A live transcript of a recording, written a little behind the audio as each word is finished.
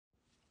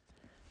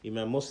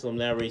Imam Muslim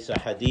narrates a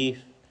hadith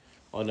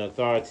on the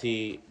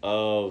authority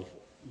of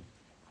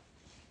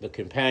the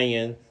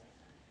companion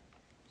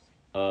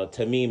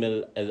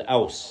Tamim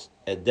al-Aus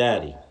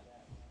al-Dari,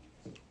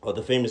 or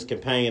the famous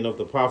companion of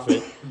the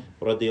Prophet,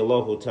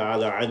 radiallahu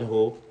ta'ala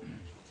anhu.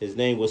 His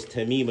name was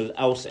Tamim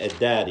al-Aus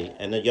al-Dari.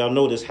 And y'all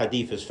know this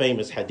hadith, his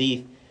famous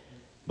hadith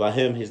by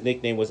him. His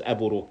nickname was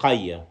Abu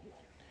Ruqayya,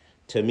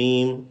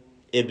 Tamim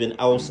ibn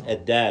Aus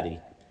al-Dari.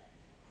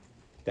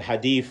 The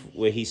hadith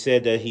where he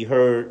said that he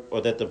heard,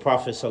 or that the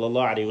Prophet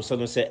sallallahu alaihi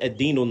wasallam said,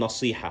 Deenul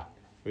Naseehah.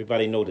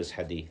 Everybody know this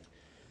hadith.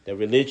 The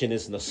religion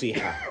is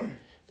Naseehah.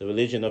 The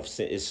religion of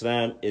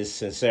Islam is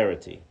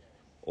sincerity,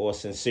 or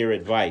sincere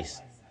advice,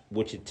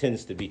 which it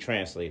tends to be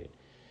translated.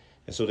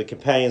 And so the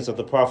companions of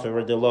the Prophet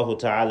radiallahu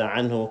ta'ala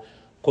anhu,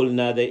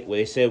 qulna,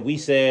 they said, we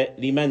said,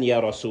 liman ya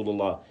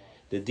Rasulullah.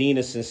 The deen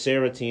is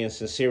sincerity and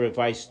sincere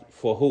advice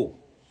for who?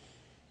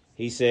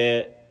 He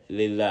said,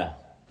 lillah,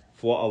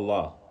 for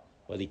Allah.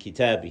 Wali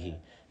kitabihi,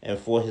 and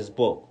for his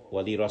book,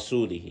 wali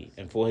rasulihi,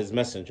 and for his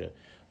messenger,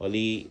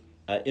 wali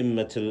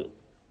a'immatul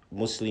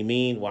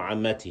muslimin wa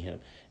ammatihim,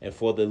 and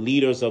for the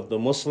leaders of the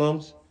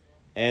Muslims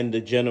and the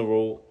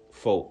general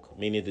folk,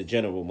 meaning the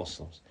general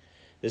Muslims.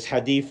 This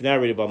hadith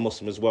narrated by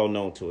Muslim is well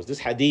known to us. This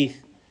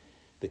hadith,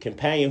 the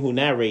companion who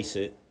narrates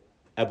it,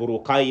 Abu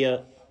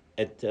Ruqayya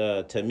at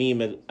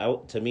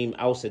Tamim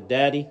Aus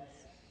al-Dari,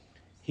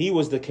 he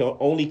was the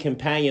only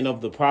companion of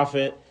the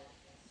Prophet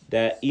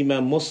that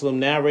Imam Muslim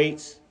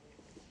narrates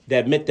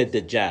that met the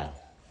Dajjal.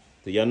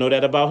 Do y'all know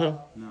that about him?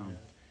 No.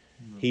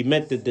 He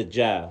met the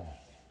Dajjal,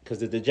 because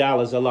the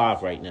Dajjal is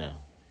alive right now.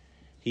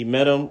 He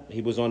met him,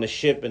 he was on a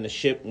ship, and the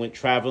ship went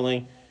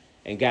traveling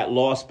and got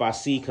lost by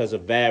sea because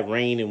of bad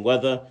rain and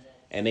weather,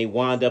 and they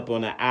wound up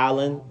on an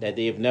island that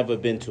they have never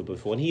been to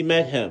before. And he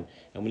met him,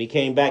 and when he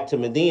came back to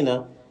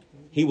Medina,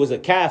 he was a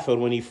kafir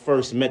when he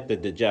first met the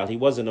Dajjal. He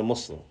wasn't a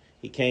Muslim.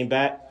 He came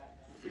back,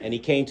 and he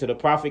came to the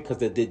Prophet because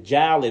the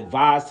Dajjal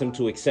advised him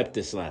to accept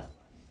Islam.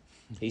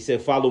 He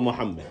said, follow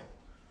Muhammad.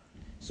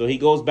 So he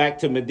goes back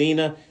to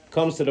Medina,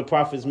 comes to the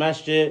Prophet's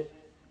masjid,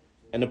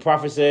 and the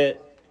Prophet said,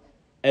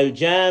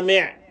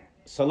 Al-Jami',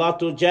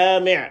 Salatul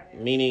Jami',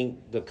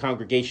 meaning the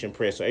congregation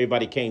prayer. So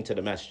everybody came to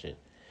the masjid.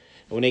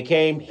 And when they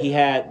came, he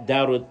had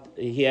Abu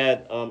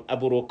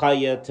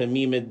Ruqayya,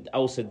 Tamim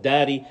Aus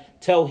al-Dari,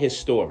 tell his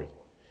story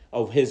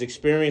of his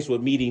experience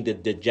with meeting the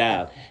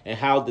Dajjal, and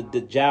how the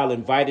Dajjal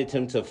invited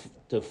him to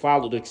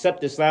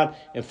accept Islam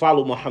and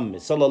follow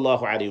Muhammad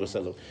sallallahu alaihi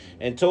wasallam,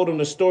 and told him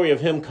the story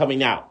of him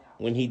coming out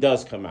when he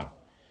does come out.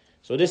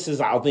 So this is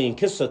azim,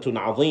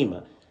 qissatun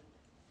azima.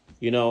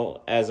 You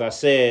know, as I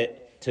said,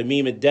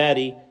 Tamim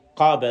al-Dari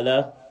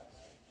qabala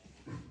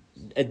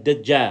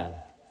ad-Dajjal.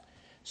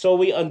 So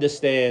we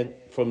understand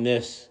from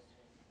this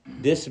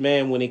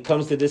man, when it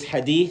comes to this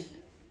hadith,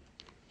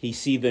 he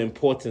see the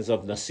importance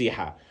of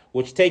nasiha,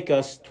 which take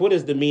us to what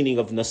is the meaning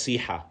of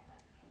nasiha.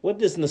 What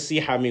does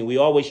nasiha mean? We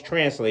always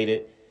translate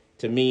it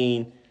to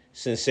mean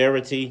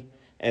sincerity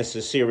and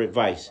sincere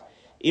advice.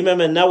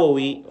 Imam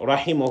al-Nawawi,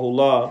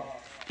 rahimahullah,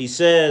 he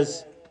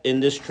says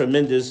in one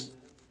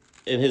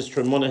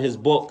of his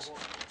books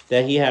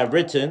that he had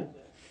written,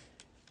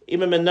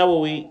 Imam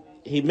al-Nawawi,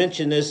 he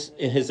mentioned this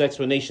in his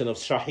explanation of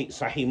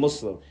Sahih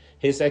Muslim.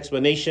 His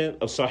explanation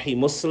of Sahih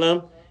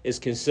Muslim is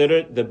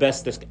considered the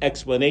best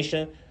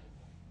explanation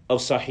of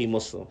Sahih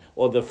Muslim,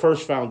 or the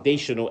first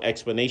foundational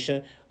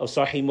explanation of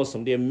Sahih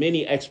Muslim. There are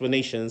many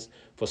explanations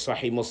for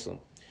Sahih Muslim,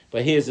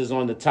 but his is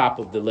on the top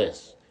of the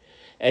list.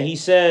 And he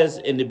says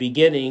in the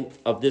beginning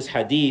of this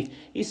hadith,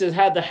 he says,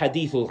 Hada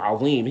hadithul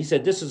azim. He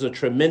said, this is a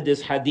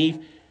tremendous hadith,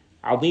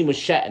 azim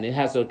al-sha'n. It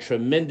has a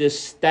tremendous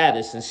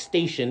status and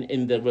station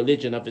in the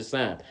religion of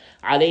Islam.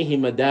 Alayhi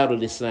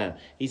madarul Islam.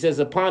 He says,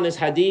 upon this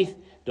hadith,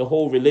 the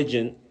whole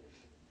religion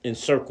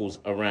encircles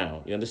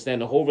around. You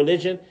understand? The whole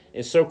religion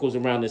encircles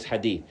around this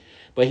hadith.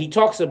 But he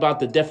talks about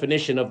the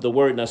definition of the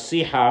word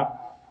nasiha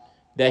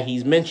that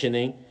he's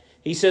mentioning.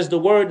 He says the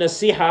word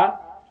nasiha,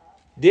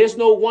 there's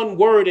no one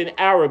word in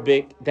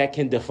Arabic that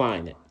can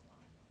define it.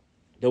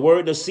 The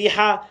word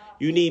nasiha,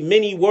 you need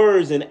many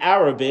words in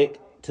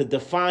Arabic to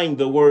define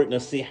the word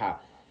nasiha.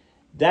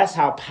 That's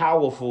how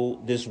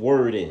powerful this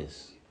word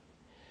is.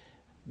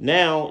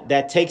 Now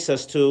that takes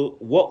us to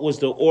what was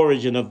the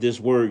origin of this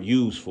word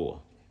used for?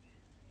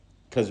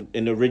 Because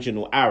in the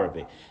original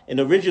Arabic. In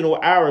the original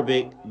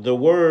Arabic, the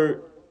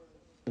word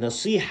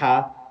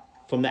nasiha,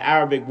 from the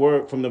Arabic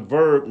word, from the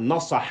verb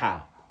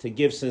nasaha, to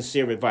give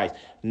sincere advice.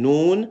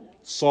 Nun,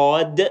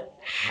 sad,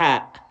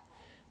 ha.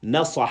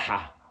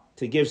 Nasaha,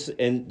 to give,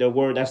 and the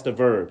word, that's the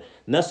verb.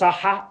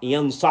 Nasaha,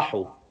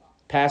 yansahu.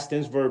 Past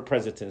tense verb,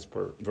 present tense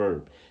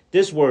verb.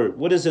 This word,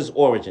 what is its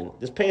origin?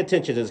 Just pay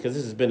attention to this because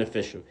this is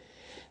beneficial.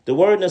 The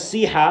word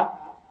nasiha,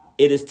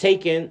 it is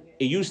taken,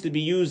 it used to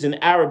be used in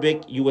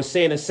Arabic. You were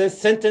saying a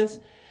sentence,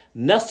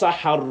 نَصَحَ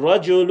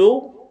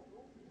الرَّجُلُ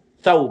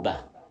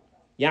ثَوْبَهُ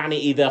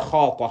يعني إِذَا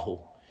خَاطَهُ,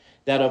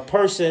 that a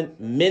person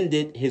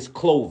mended his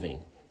clothing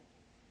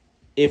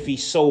if he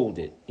sold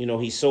it. You know,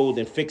 he sold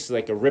and fixed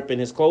like a rip in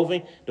his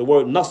clothing. The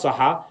word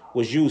nasaha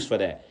was used for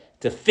that,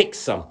 to fix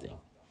something.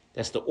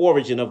 That's the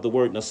origin of the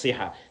word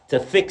nasiha, to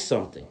fix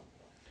something.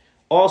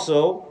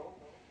 Also,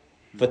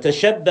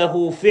 فَتَشَبَّهُ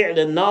فِعْلَ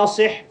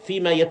النَّاصِحِ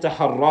فِيمَا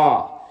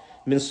يَتَحَرَّى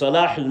من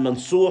صلاح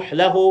المنصوح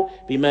له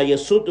بما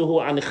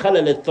يسده عن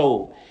خلل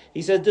الثوب.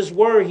 He says this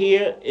word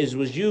here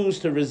was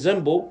used to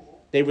resemble,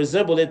 they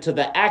resemble it to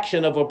the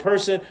action of a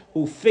person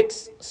who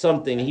fixed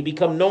something. He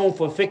become known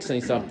for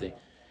fixing something.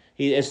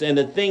 And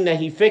the thing that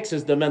he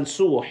fixes, the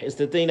mansuh, is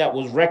the thing that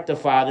was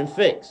rectified and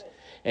fixed.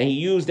 And he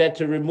used that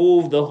to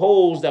remove the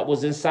holes that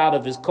was inside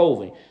of his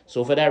clothing.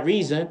 So for that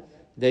reason,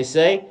 they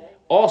say,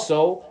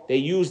 also, they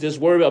use this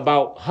word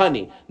about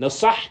honey.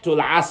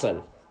 Nasahtul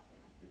asal.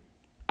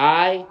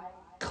 I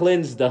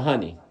cleanse the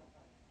honey.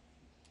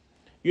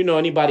 You know,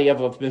 anybody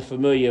ever been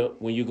familiar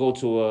when you go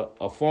to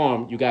a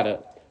farm, you got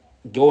to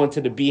go into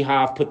the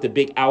beehive, put the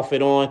big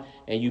outfit on,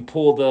 and you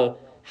pull the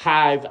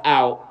hive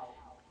out,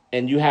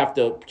 and you have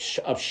to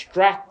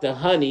abstract the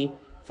honey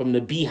from the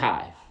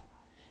beehive,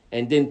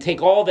 and then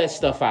take all that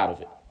stuff out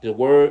of it. The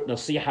word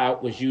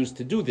nasiha was used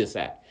to do this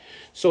act.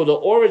 So the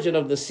origin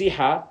of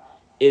nasiha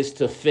is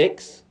to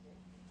fix,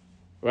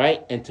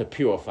 right, and to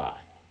purify.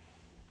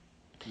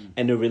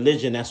 And the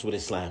religion, that's what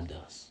Islam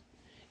does.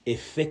 It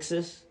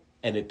fixes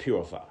and it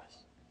purifies.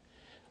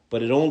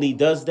 But it only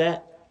does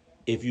that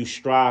if you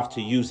strive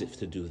to use it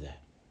to do that.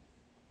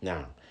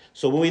 Now,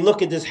 so when we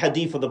look at this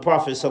hadith of the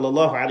Prophet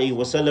sallallahu alaihi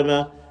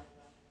wasallam,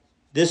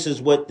 this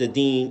is what the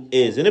deen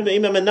is. And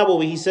Imam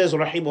al-Nawawi, he says,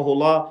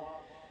 rahimahullah,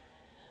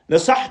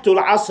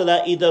 nasahtul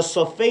asla idha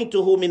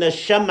safaytuhu min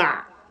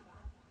ash-shama'.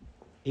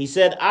 He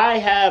said, I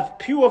have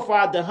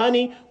purified the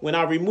honey when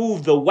I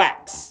remove the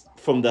wax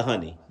from the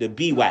honey, the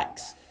bee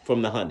wax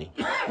from the honey,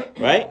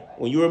 right?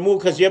 When you remove,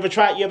 because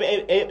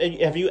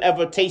have you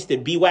ever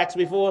tasted bee wax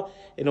before?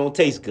 It don't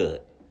taste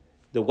good.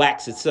 The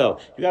wax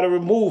itself, you got to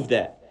remove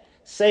that.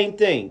 Same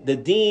thing. The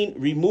deen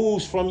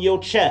removes from your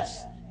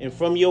chest and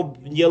from your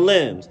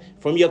limbs,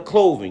 from your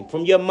clothing,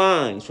 from your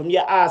minds, from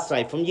your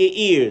eyesight, from your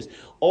ears,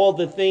 all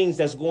the things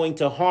that's going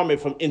to harm it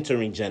from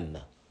entering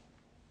Jannah.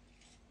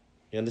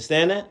 You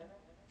understand that?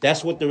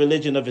 That's what the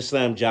religion of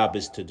Islam job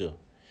is to do.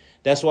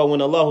 That's why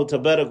when Allah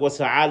Tabarak wa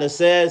Ta'ala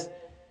says,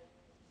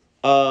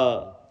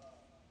 yashri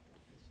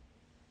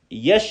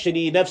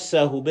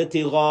nafsahu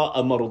bitigha'a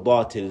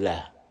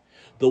mardatillah,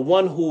 the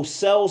one who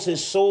sells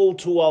his soul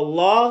to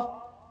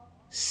Allah,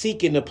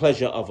 seeking the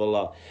pleasure of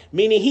Allah.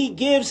 Meaning he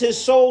gives his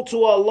soul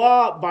to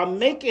Allah by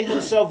making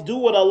himself do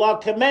what Allah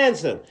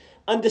commands him,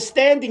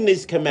 understanding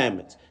these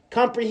commandments,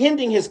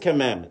 comprehending his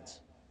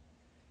commandments,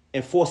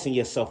 and forcing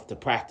yourself to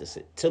practice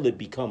it till it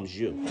becomes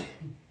you.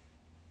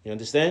 You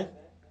understand?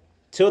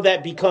 Till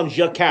that becomes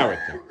your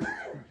character.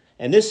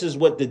 And this is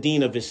what the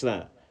deen of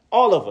Islam.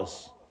 All of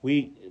us,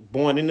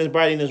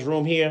 everybody in this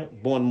room here,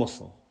 born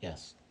Muslim.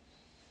 Yes.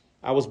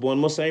 I was born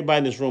Muslim. Everybody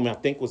in this room, I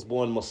think, was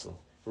born Muslim,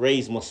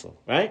 raised Muslim,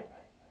 right?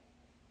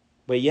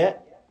 But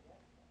yet,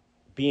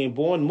 being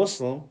born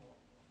Muslim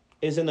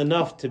isn't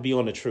enough to be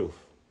on the truth.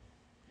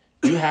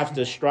 You have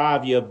to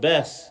strive your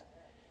best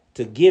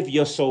to give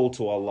your soul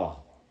to Allah.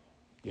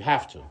 You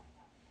have to.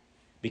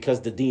 Because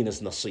the deen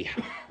is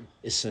nasiha.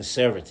 It's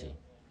sincerity.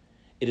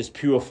 It is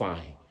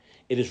purifying.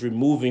 It is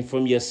removing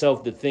from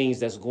yourself the things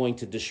that's going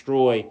to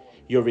destroy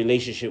your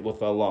relationship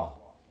with Allah.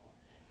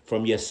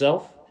 From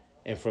yourself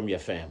and from your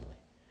family.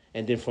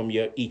 And then from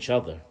each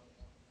other.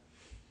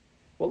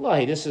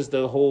 Wallahi, this is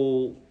the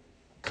whole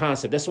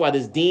concept. That's why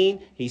this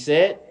deen, he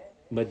said,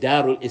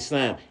 Madarul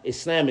Islam.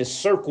 Islam is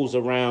circles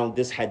around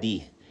this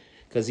hadith.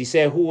 Because he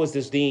said, who was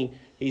this deen?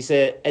 He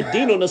said,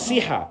 Deenul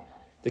Naseehah.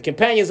 The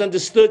companions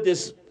understood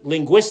this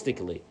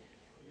linguistically.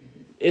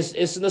 It's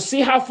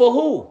nasiha for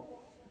who?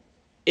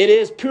 It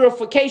is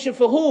purification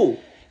for who?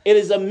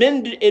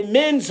 It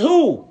mends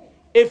who?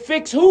 It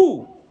fix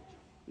who?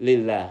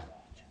 Lillah.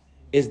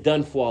 It's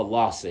done for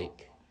Allah's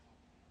sake.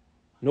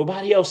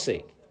 Nobody else's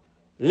sake.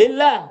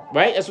 Lillah,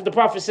 right? That's what the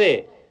Prophet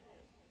said.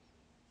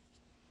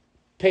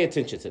 Pay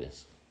attention to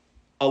this.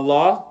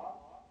 Allah,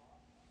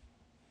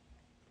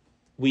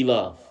 we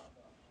love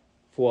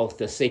for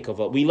the sake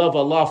of Allah. We love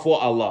Allah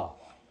for Allah.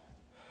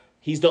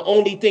 He's the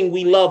only thing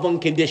we love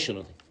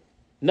unconditionally.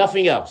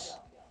 Nothing else.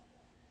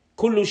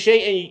 Kullu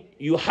shay'in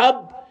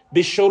yuhab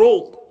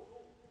bishurut.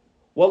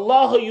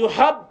 Wallahu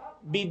yuhab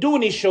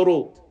biduni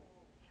shurut.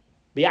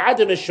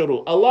 Bi'adam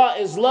shurut. Allah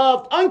is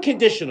loved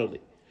unconditionally.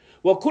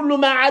 Wa kullu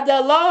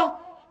ma'ada Allah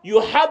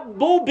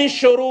yuhabbu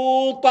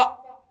bishurut.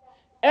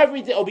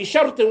 Everything, or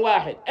bishartin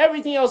wahid.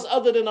 Everything else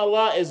other than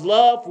Allah is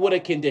love with a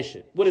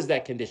condition. What is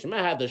that condition? Ma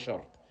hadha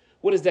shart.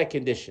 What is that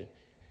condition?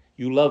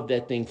 You love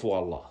that thing for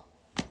Allah.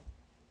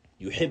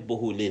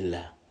 Yuhibbuhu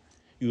lillah.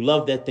 You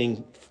love that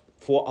thing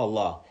for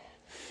Allah.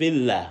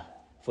 Fillah.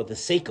 For the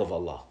sake of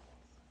Allah.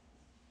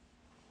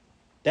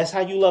 That's how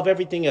you love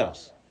everything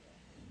else.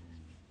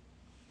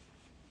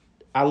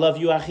 I love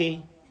you,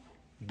 akhi.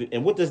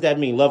 And what does that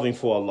mean, loving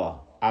for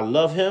Allah? I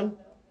love him,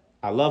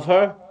 I love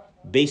her,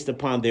 based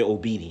upon their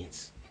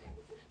obedience.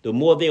 The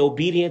more they're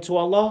obedient to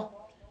Allah,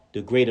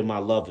 the greater my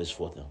love is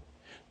for them.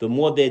 The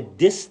more they're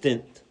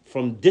distant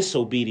from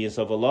disobedience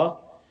of Allah,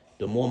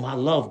 the more my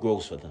love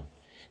grows for them.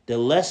 The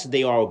less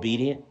they are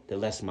obedient, the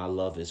less my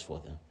love is for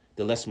them.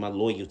 The less my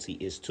loyalty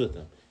is to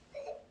them.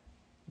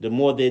 The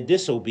more they're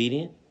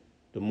disobedient,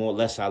 the more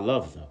less I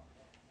love them.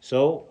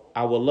 So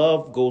our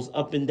love goes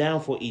up and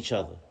down for each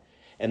other.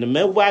 And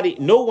no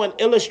one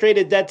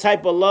illustrated that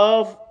type of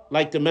love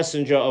like the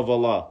Messenger of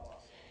Allah.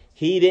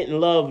 He didn't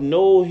love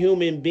no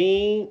human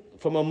being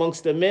from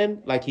amongst the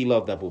men like he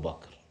loved Abu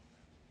Bakr.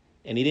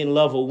 And he didn't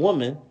love a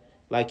woman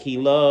like he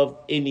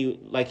loved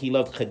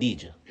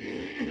Khadijah.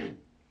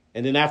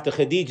 And then after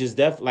Khadija's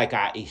death, like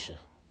Aisha.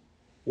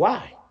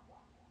 Why?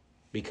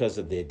 Because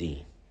of their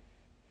deen.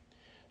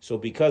 So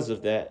because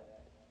of that,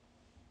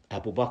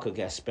 Abu Bakr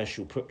got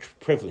special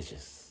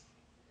privileges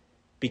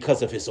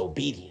because of his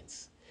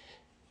obedience.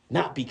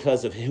 Not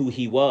because of who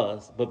he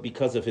was, but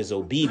because of his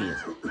obedience.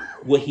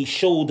 What he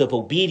showed of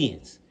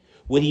obedience.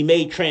 What he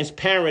made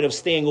transparent of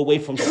staying away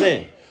from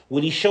sin.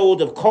 What he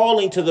showed of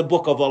calling to the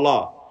book of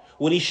Allah.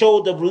 What he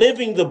showed of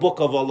living the book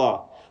of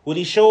Allah. What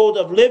he showed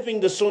of living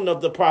the sunnah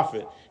of the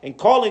Prophet and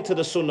calling to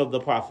the sunnah of the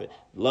Prophet.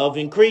 Love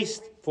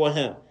increased for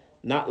him.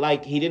 Not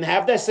like he didn't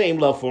have that same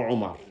love for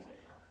Umar.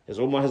 His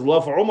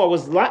love for Umar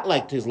was not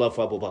like his love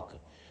for Abu Bakr.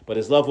 But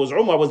his love for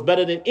Umar was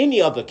better than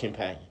any other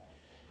companion.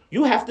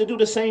 You have to do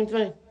the same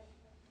thing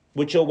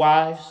with your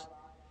wives.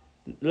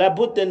 لَا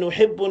بُدَّ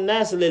نُحِبُّ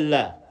النَّاسِ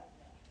لِلَّهِ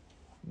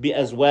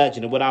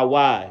بِأَزْوَاجِنَا, with our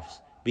wives.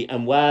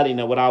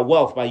 بِأَمْوَالِنَا, with our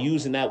wealth, by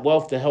using that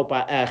wealth to help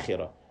our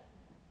akhirah.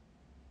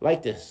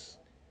 Like this.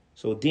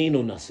 So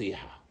Deenul Naseehah,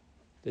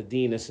 the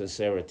deen of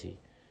sincerity.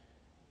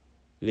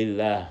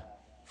 Lillah,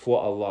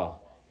 for Allah.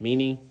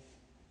 Meaning,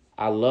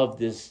 I love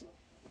this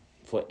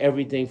for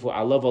everything.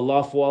 I love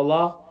Allah for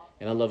Allah,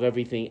 and I love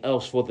everything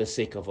else for the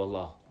sake of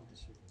Allah.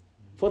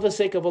 For the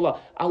sake of Allah.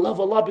 I love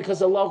Allah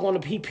because Allah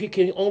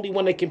He only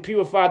one that can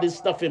purify this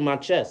stuff in my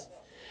chest.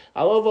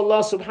 I love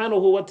Allah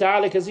subhanahu wa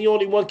ta'ala because He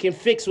only one can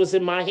fix what's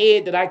in my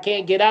head that I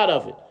can't get out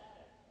of it.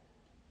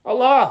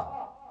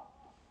 Allah.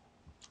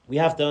 We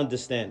have to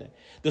understand it.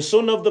 The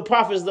sunnah of the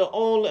Prophet is the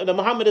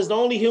Muhammad is the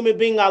only human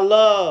being I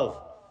love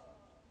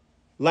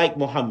like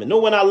Muhammad. No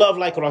one I love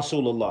like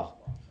Rasulullah.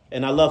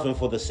 And I love him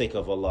for the sake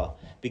of Allah.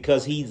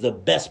 Because he's the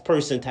best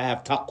person to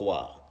have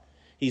taqwa.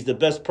 He's the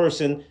best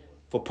person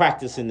for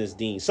practicing this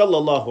deen.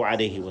 Sallallahu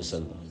alayhi wa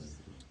sallam.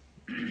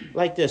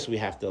 Like this we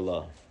have to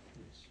love.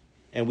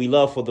 And we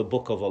love for the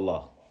book of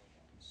Allah.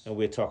 And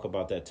we'll talk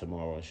about that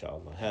tomorrow,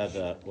 inshallah.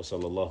 هذا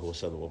وصلى الله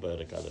وسلم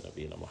وبارك على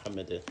نبينا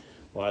محمد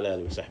وعلى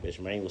آله وصحبه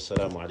أجمعين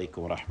والسلام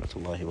عليكم ورحمة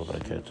الله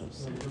وبركاته.